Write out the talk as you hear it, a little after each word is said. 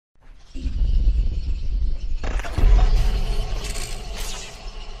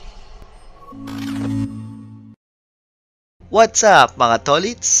What's up mga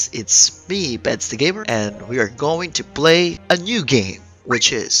tolits? It's me, PEDZthegamer, and we are going to play a new game,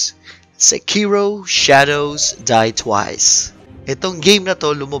 which is Sekiro Shadows Die Twice. Itong game na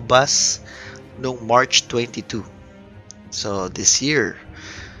to lumabas noong March 22. So, this year.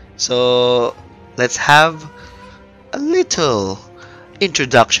 So, let's have a little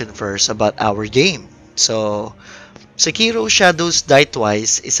introduction first about our game. So, Sekiro Shadows Die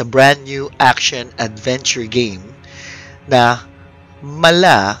Twice is a brand new action-adventure game na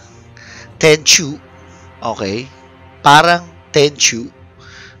mala Tenchu, okay? Parang Tenchu.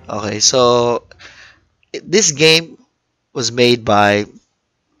 Okay, so this game was made by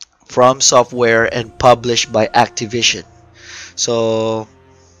FromSoftware and published by Activision. So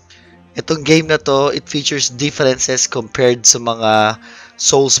itong game na to, it features differences compared sa mga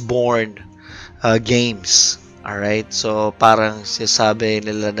Soulsborne games. Alright, so parang sinasabi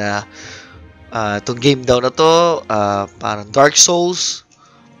nila na itong game daw na to, parang Dark Souls,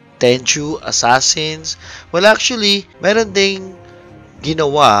 Tenchu, Assassins. Well, actually, meron ding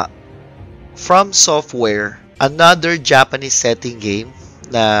ginawa from software, another Japanese setting game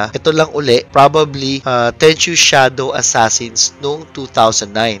na ito lang uli, probably Tenchu Shadow Assassins noong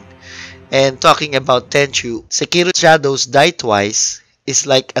 2009. And talking about Tenchu, Sekiro Shadows Die Twice is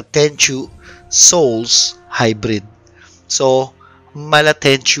like a Tenchu-Souls hybrid. So, mala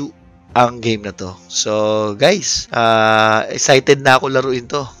Tenchu ang game na to. So, guys, excited na ako laruin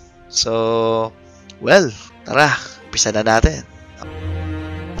to. So, well, tara, umpisa na natin.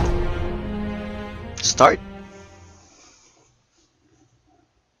 Start.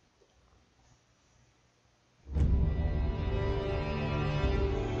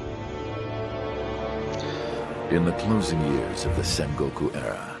 In the closing years of the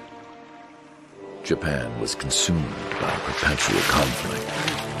Sengoku-era, Japan was consumed by perpetual conflict.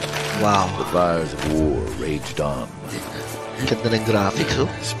 Wow. The fires of war raged on, Ganda ng graphics, oh.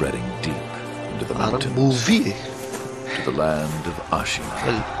 spreading deep into the Parang mountains movie, eh. to the land of Ashina.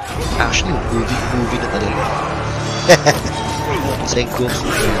 Well, actually, movie na talaga. Sengoku.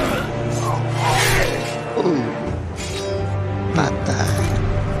 Oh. Patay.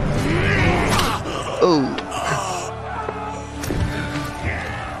 Oh.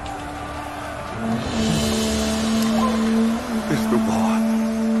 Is the war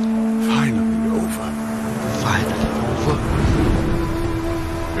finally over? Finally over.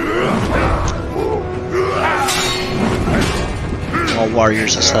 Mga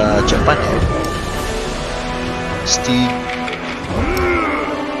warriors sa Japan, eh. Steve.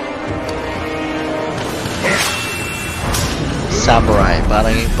 Samurai.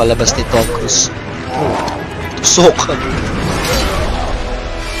 Parang yung palabas ni Tom Cruise. Oh. Tusok.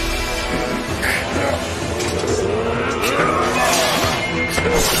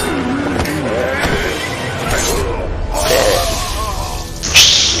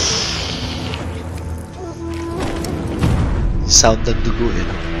 Sound ng dugo, eh.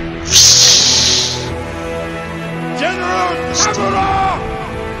 General Tamura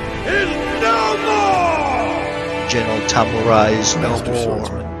is no more! General Tamura is no Master more.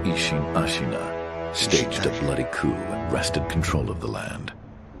 swordsman Ishin Ashina staged a bloody coup and wrested control of the land.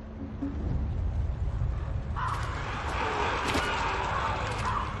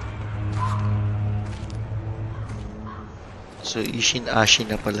 So, Ishin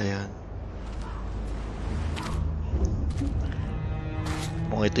Ashina pala yan.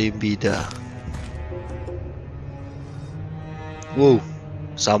 Ito yung bida. Whoa,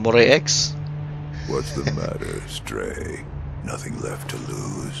 Samurai X. What's the matter, Stray? Nothing left to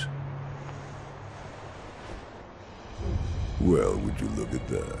lose? Well, would you look at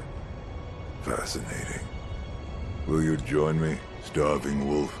that? Fascinating. Will you join me, starving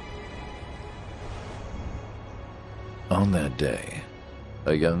wolf? On that day,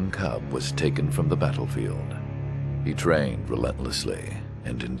 a young cub was taken from the battlefield. He trained relentlessly,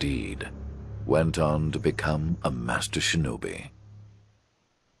 and indeed, went on to become a master shinobi.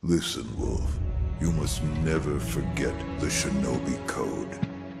 Listen, Wolf. You must never forget the shinobi code.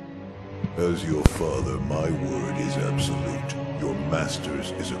 As your father, my word is absolute. Your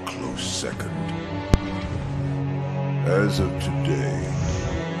master's is a close second. As of today,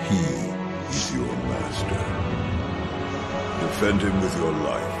 he is your master. Defend him with your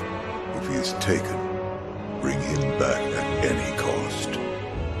life. If he is taken, bring him back at any cost.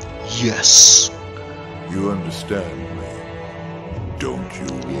 Yes. You understand me, don't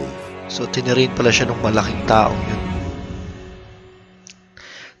you, Wolf? So, tinirin pala siya ng malaking taong yun.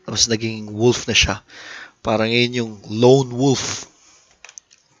 Tapos, naging wolf na siya. Parang yun yung lone wolf.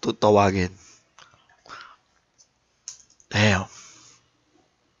 Tutawagin. Damn.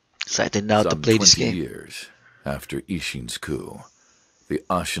 Excited now to Some play this 20 game. years, After Ishin's coup, the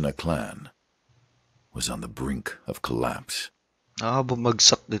Ashina clan was on the brink of collapse.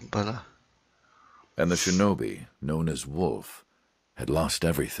 Bumagsak din pala. And the shinobi, known as Wolf, had lost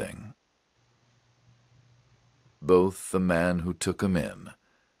everything. Both the man who took him in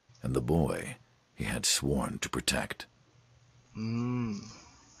and the boy he had sworn to protect.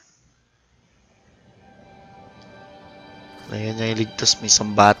 Ngayon niya iligtas may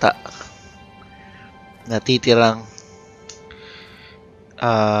isang bata. Natitirang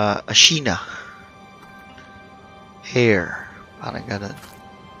Ashina. Hair. Parang ganun.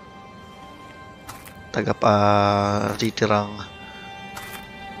 Titirang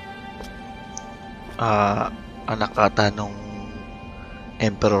anak ata nung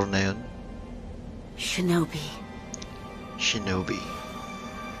emperor na yun. Shinobi.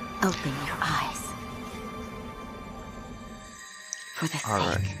 Open your eyes. For the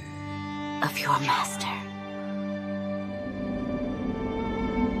sake of your master.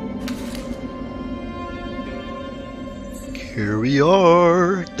 Here we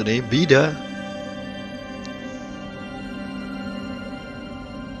are. Ito na yung bida.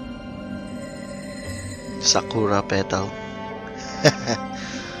 Sakura petal.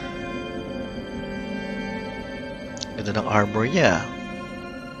 Ganda ng armor niya.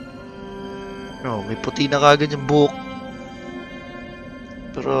 No, may puti na kagad yung buhok.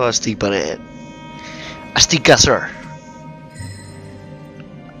 Pero astig pa rin. Astig ka, sir.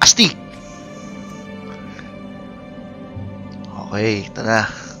 Astig! Okay, ito na.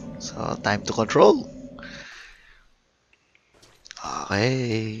 So, time to control.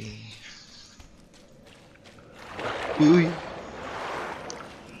 Okay. Uy.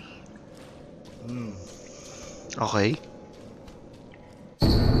 Okay.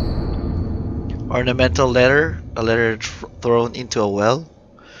 Ornamental letter. A letter thrown into a well.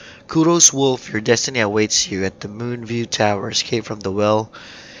 Kudos Wolf, your destiny awaits you at the Moonview Tower. Escape from the well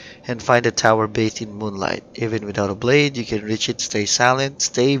and find the tower bathed in moonlight. Even without a blade, you can reach it. Stay silent,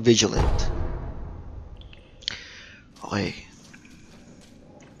 stay vigilant. Okay.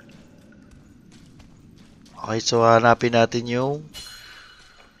 Okay, so hanapin natin yung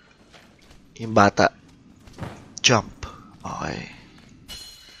bata. Jump. Okay.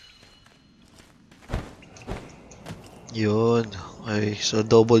 Yun. Okay, so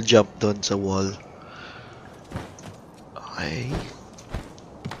double jump doon sa wall. Okay.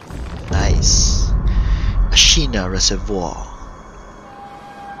 Nice. Ashina Reservoir.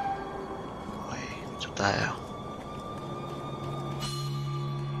 Okay, ito tayo.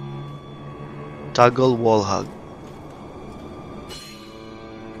 Toggle wall hug.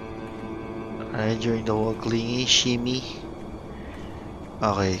 Alright, during the wall clingy, shimmy.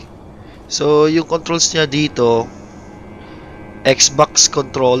 Okay. So, yung controls niya dito, Xbox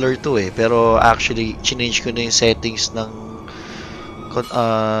controller to pero actually change ko na yung settings ng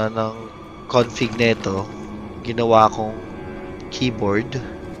config nito. Ginawa kong keyboard.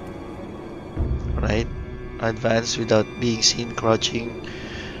 Right? Advance without being seen, crouching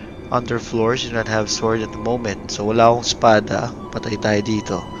under floors. Do not have sword at the moment. So wala akong espada. Patay tayo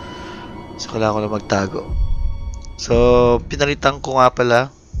dito. So kailangan ko na magtago. So pinalitan ko nga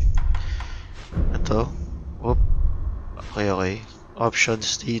pala ito. Oop. Okay.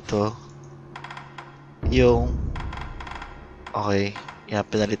 Options dito. Yung okay. Yan,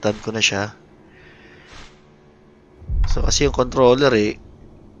 pinalitan ko na siya. So, kasi yung controller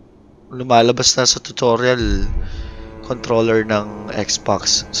lumalabas na sa tutorial controller ng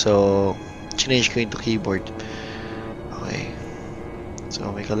Xbox. So, change ko into keyboard. Okay.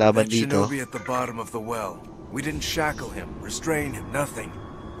 So, may kalaban dito. Shinobi at the bottom of the well. We didn't shackle him, restrain him, nothing.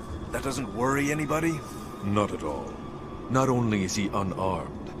 That doesn't worry anybody? Not at all. Not only is he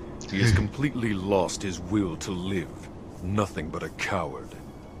unarmed, he has completely lost his will to live. Nothing but a coward.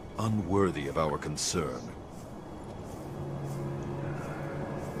 Unworthy of our concern.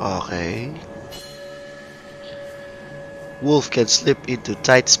 Okay. Wolf can slip into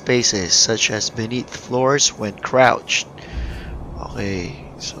tight spaces, such as beneath floors when crouched. Okay,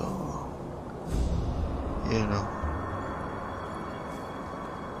 so... You know.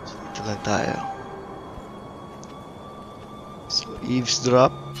 So, ito lang tayo. So,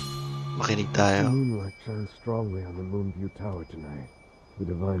 eavesdrop. Makinig tayo. The moonlight shines strongly on the Moonview Tower tonight. The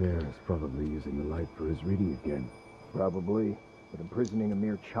Divine Heir is probably using the light for his reading again. Probably, but imprisoning a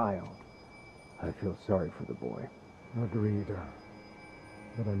mere child. I feel sorry for the boy. Agreed.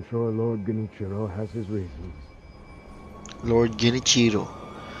 But I'm sure Lord Genichiro has his reasons. Lord Genichiro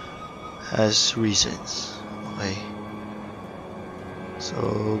has reasons. Okay. So,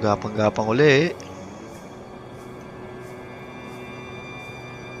 gapang-gapang uli.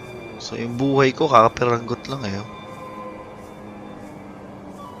 So, So, yung buhay ko, kakaperanggot lang eh.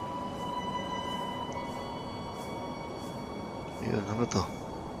 Yun, ano to?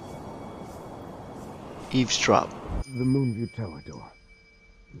 Eavesdrop. The Moonview Tower door.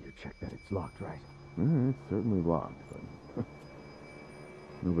 You check that it's locked, right? It's certainly locked, but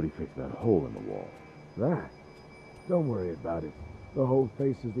nobody fixed that hole in the wall. That? Don't worry about it. The hole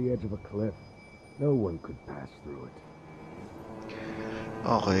faces the edge of a cliff. No one could pass through it.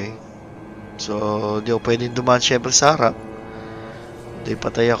 Okay. So, di ako pwedeng dumaan syempre sa harap. Hindi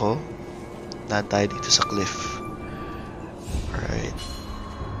patay ako. Dahan tayo dito sa cliff. Alright.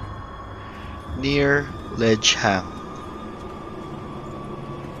 Near ledge hang.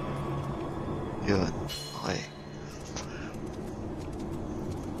 Yun. Okay.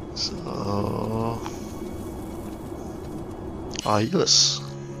 So, ayos.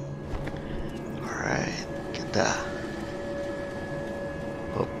 Alright. Ganda.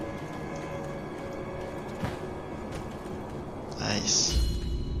 Oh. Nice.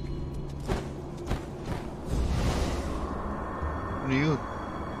 Ano yun?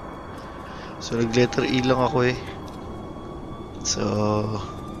 So, nag-letter E lang ako eh. So,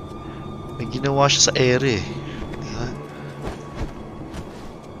 may ginawa siya sa ere eh. Diba?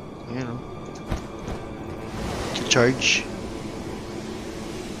 Ayan o. Charge.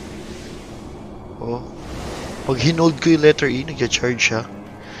 Oh. Pag hinold ko yung letter E, nag-charge siya.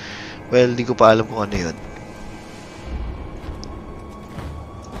 Well, hindi ko pa alam kung ano yun.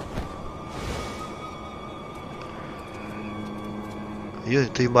 Ayun,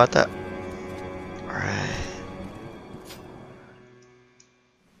 ito yung bata. Alright.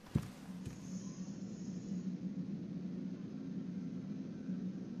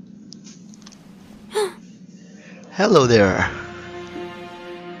 Hello there.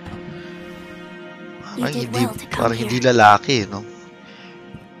 Parang hindi lalaki, no?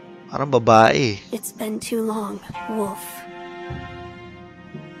 Parang babae. It's been too long, Wolf.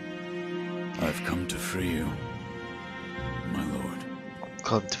 I've come to free you, my lord.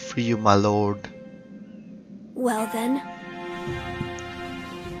 Come to free you, my lord. Well then.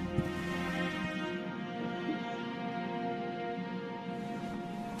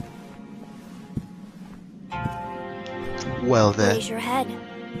 Well then. Raise your head.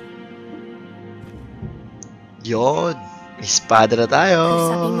 Yon. Espada na tayo.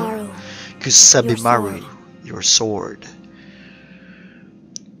 Kusabimaru. Kusabimaru. Your sword.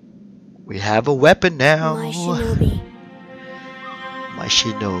 We have a weapon now. My Shinobi. My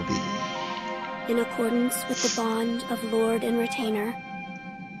Shinobi. In accordance with the bond of Lord and Retainer,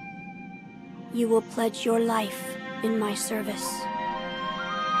 you will pledge your life in my service.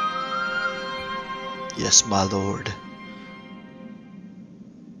 Yes, my lord.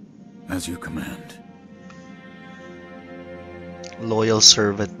 As you command. Loyal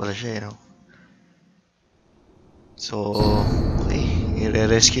servant pala siya, you know? So, okay.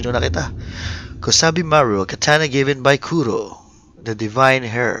 I-rescue na kita. Kusabimaru, a katana given by Kuro, the divine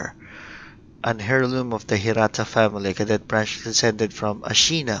heir, an heirloom of the Hirata family, a cadet branch descended from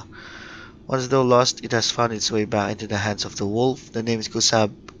Ashina. Once though lost, it has found its way back into the hands of the wolf. The name is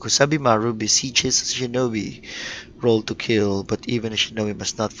Kusabimaru beseeches Shinobi, roll to kill, but even a Shinobi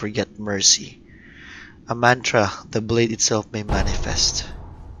must not forget mercy. A mantra, the blade itself may manifest.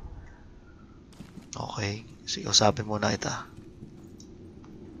 Okay, sige, usapin muna kita.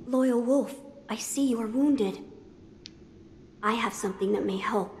 Loyal Wolf, I see you are wounded. I have something that may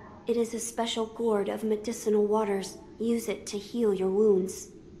help. It is a special gourd of medicinal waters. Use it to heal your wounds.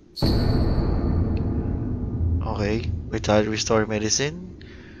 Okay, restore medicine.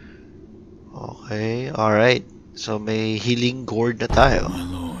 Okay, alright. So may healing gourd na tayo. My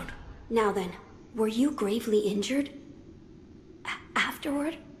lord. Now then, were you gravely injured?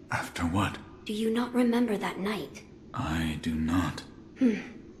 Afterward? After what? Do you not remember that night? I do not.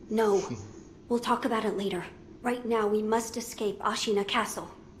 No. We'll talk about it later. Right now, we must escape Ashina Castle.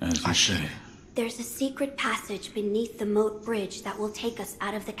 As you say. There's a secret passage beneath the moat bridge that will take us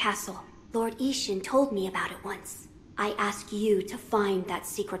out of the castle. Lord Ishin told me about it once. I ask you to find that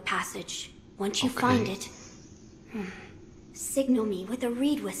secret passage. Once you find it, signal me with a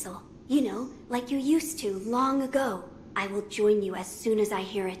reed whistle. You know, like you used to long ago. I will join you as soon as I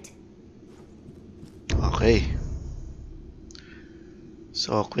hear it. Okay.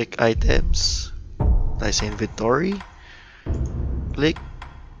 So, quick items. Tayo sa inventory. Click.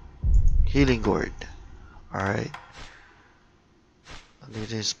 Healing gourd. Alright.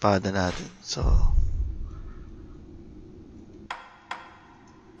 Andito yung espada natin. So.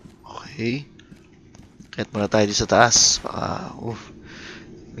 Okay. Kahit muna tayo dito sa taas. Baka,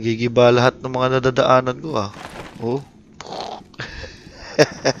 nagigiba lahat ng mga nadadaanan ko ah. Oh.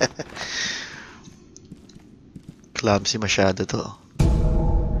 Clumsy masyado to.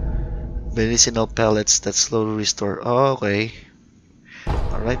 Medicinal pellets that slowly restore. Oh, okay.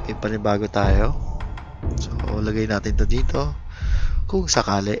 Alright, may panibago tayo. So, lagay natin to dito. Kung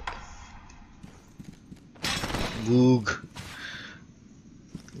sakali. Boog.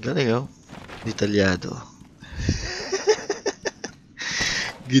 Galing oh. Detalyado.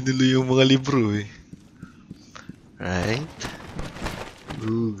 Ginulo yung mga libro eh. Right.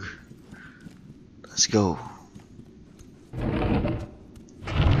 Boog. Let's go.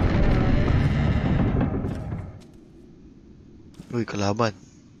 Uy, kalaban.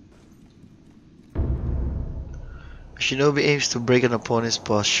 A shinobi aims to break an opponent's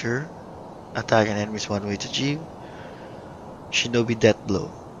posture. Attack an enemy is one way to achieve. Shinobi death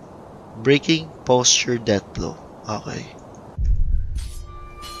blow. Breaking posture death blow. Okay.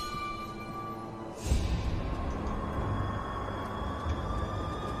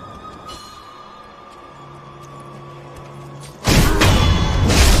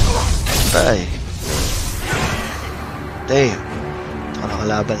 Patay. Damn. Ito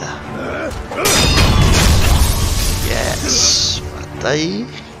nakalaban ah. Yes. Patay.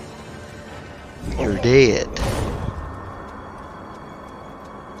 You're dead.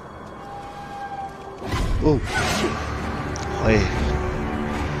 Oh. Okay.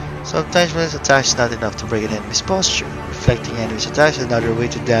 Sometimes when his attack is not enough to break an enemy's posture. Reflecting enemy's attacks is another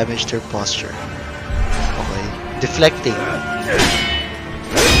way to damage their posture. Okay. Deflecting.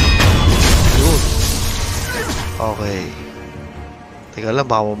 Okay. Teka lang,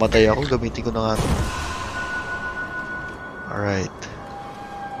 baka mamatay ako. Gamitin ko na nga ito. Alright.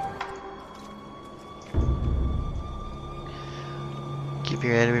 Keep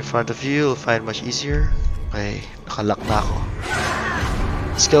your enemy in front of you. You'll find it much easier. Okay. Nakalock na ako.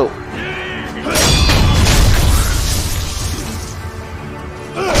 Let's go.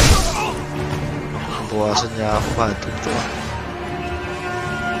 Buwasan niya ako. Pantog to.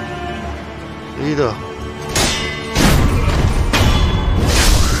 Dito.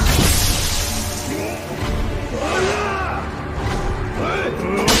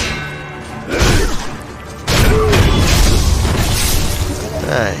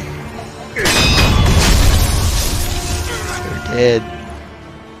 Hey. You're dead.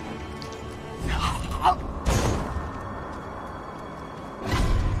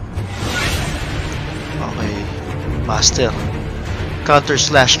 Okay. Master. Counter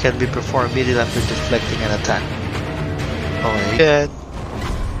slash can be performed immediately after deflecting an attack. Okay. Dead.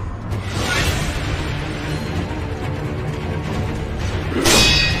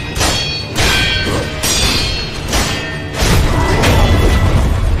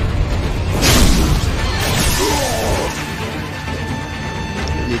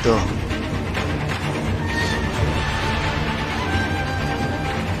 Dito.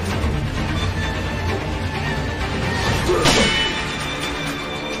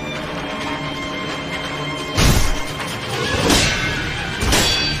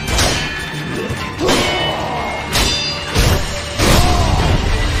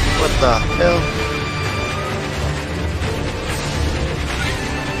 What the hell?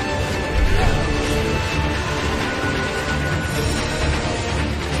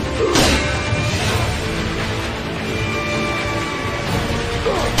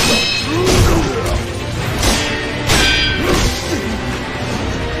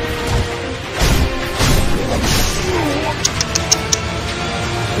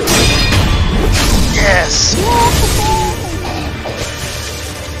 Yes!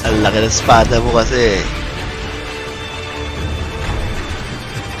 Ang laki ng espada mo kasi.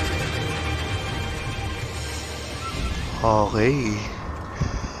 Okay.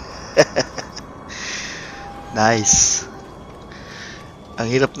 Nice. Ang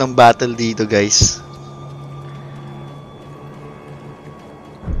hirap ng battle dito, guys.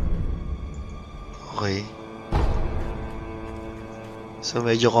 Okay. So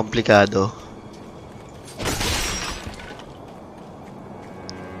medyo komplikado.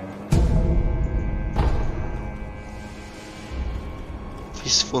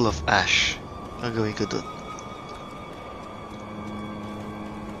 Full of ash. Ang gawin ko dun?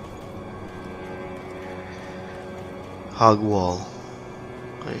 Hog wall.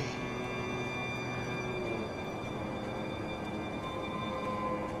 Okay.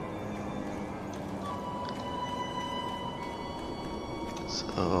 So,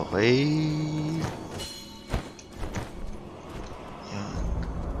 okay.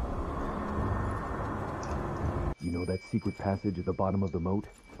 You know that secret passage at the bottom of the moat?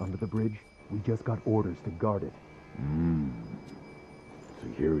 Under the bridge? We just got orders to guard it.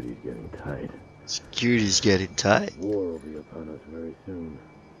 Security's getting tight. Security's getting tight. War will be upon us very soon.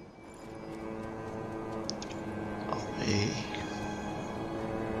 Okay.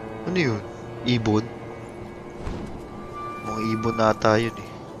 Ano yun? Ibon? Mga ibon nata yun eh.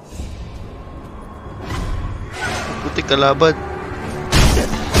 Putik kalaban.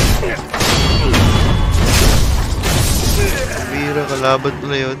 Mira, kalaban mo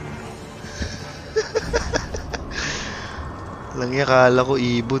na yun. Lang yan, kala ko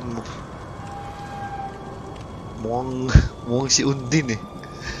ibon mo. Mukhang si Undin eh.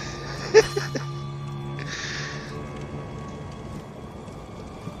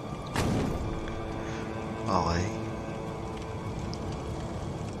 Okay.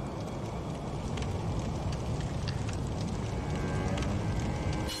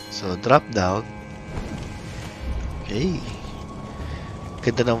 So, drop down. Okay.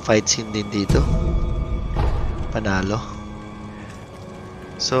 Ganda ng fight scene din dito. Panalo.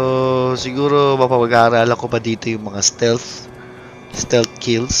 So, siguro mapapag-aaralan ko pa dito yung mga stealth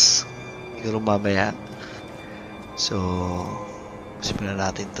kills. Siguro mamaya. So, simulan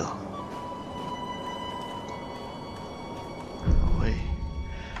natin to. Okay.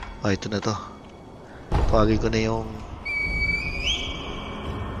 Oh, ito na to. Tawagin ko na yung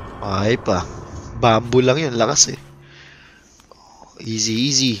ay pa. Bamboo lang yun. Lakas eh. Easy,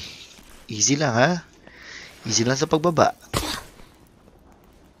 easy. Easy lang ha. Easy lang sa pagbaba.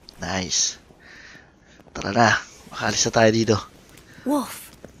 Nice. Tara na. Makalis na tayo dito. Wolf,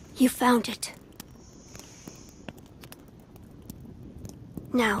 you found it.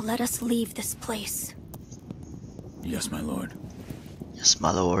 Now let us leave this place. Yes, my lord. Yes, my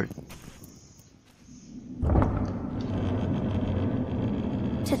lord.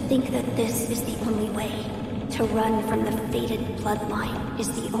 To think that this is the only way, to run from the fated bloodline,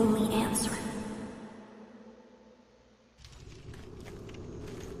 is the only answer.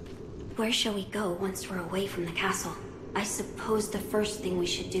 Where shall we go once we're away from the castle? I suppose the first thing we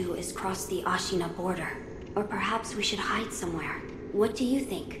should do is cross the Ashina border. Or perhaps we should hide somewhere. What do you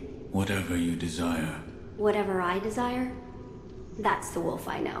think? Whatever you desire. Whatever I desire? That's the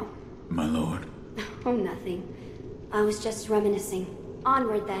wolf I know. My lord. Oh, nothing. I was just reminiscing.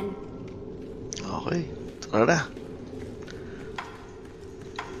 Onward then. Okay. Tara na.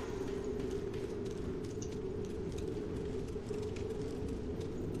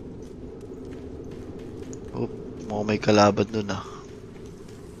 Oh, mukhang may kalaban dun ah.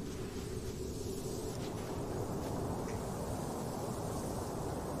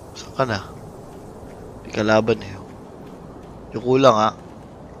 Saan ka na? May kalaban eh. Yung kulang ah.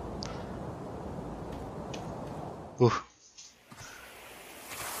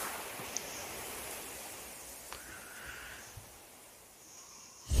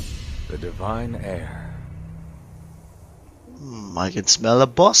 The divine air. I can smell a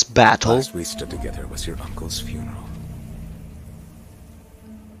boss battle. Last we stood together was your uncle's funeral.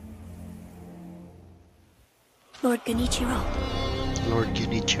 Lord Genichiro. Lord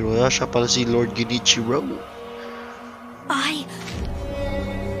Genichiro. Siya pala si Lord Genichiro.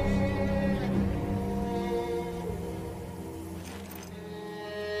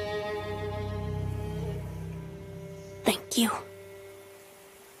 Thank you.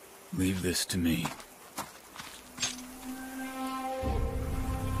 Leave this to me.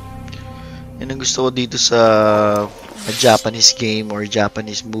 Yan ang gusto ko dito sa Japanese game or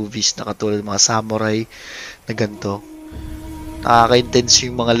Japanese movies na katulad ng mga samurai na ganito.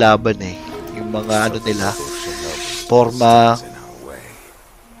 Nakaka-intense yung mga laban eh. Yung mga ano nila, forma.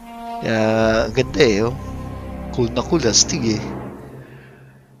 Kaya ganda eh. Oh. Cool na cool, astig eh.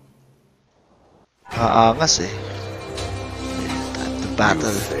 Aangas eh. Time to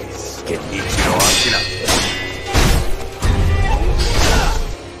battle.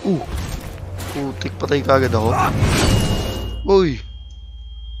 Putik, patay kagad ako. Uy!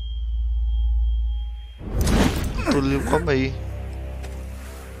 Tuloy yung kamay.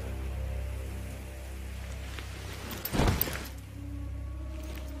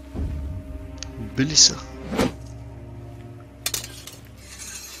 Bilis ah.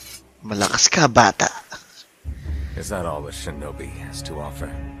 Malakas ka, bata. Is that all the Shinobi has to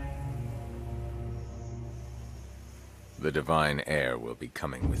offer? The divine heir will be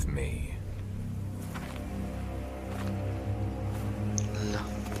coming with me.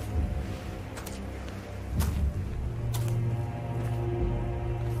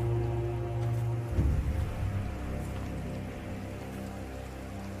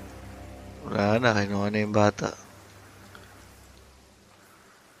 Wala na, kinuha na yung bata.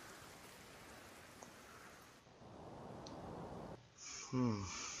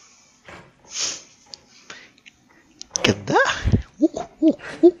 Ganda.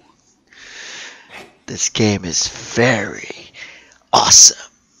 This game is very awesome.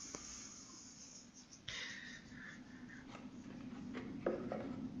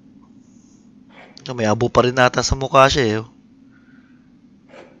 May abo pa rin nata sa mukha siya eh.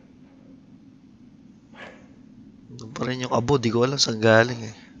 Doon pa rin yung abo. Di ko alam saan galing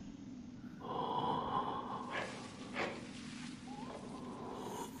eh.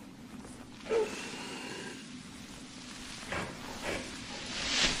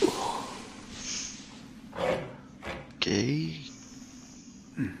 Okay.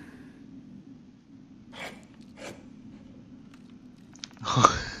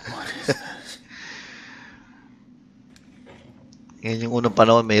 Ngayon yung unang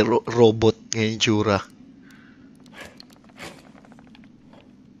panahon may robot ngayon yung tsura.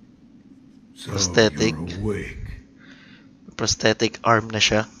 So Prosthetic. you're awake. Prosthetic arm na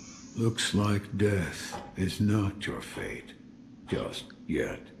siya. Looks like death is not your fate. Just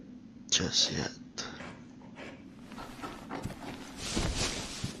yet. Just yet.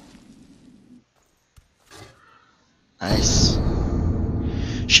 Nice.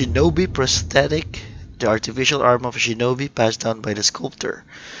 Shinobi prosthetic. The artificial arm of a shinobi passed down by the sculptor.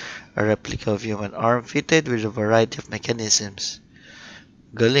 A replica of human arm fitted with a variety of mechanisms.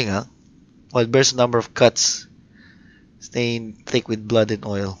 Galing ha? While bears a number of cuts. Stained thick with blood and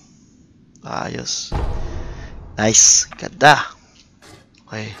oil. Ayos. Nice. Ganda.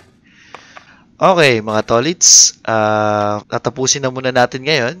 Okay. Okay, mga tolits. Tatapusin na muna natin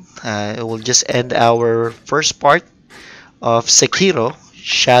ngayon. We'll just end our first part of Sekiro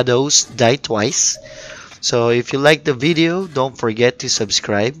Shadows Die Twice. So if you like the video, don't forget to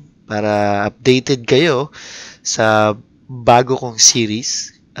subscribe para updated kayo sa bago kong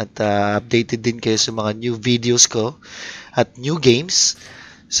series at updated din kayo sa mga new videos ko at new games.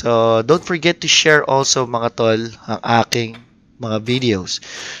 So don't forget to share also mga tol ang aking mga videos.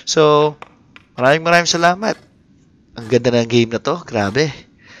 So maraming salamat. Ang ganda ng game na to, grabe.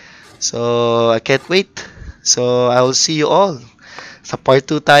 So I can't wait. So I will see you all sa part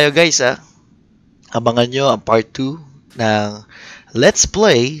 2 tayo guys ha. Abangan nyo ang part 2 ng Let's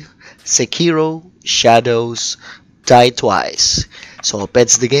Play Sekiro Shadows Die Twice. So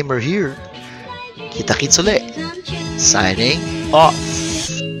PEDZthegamer here. Kita-kits ulit. Signing off.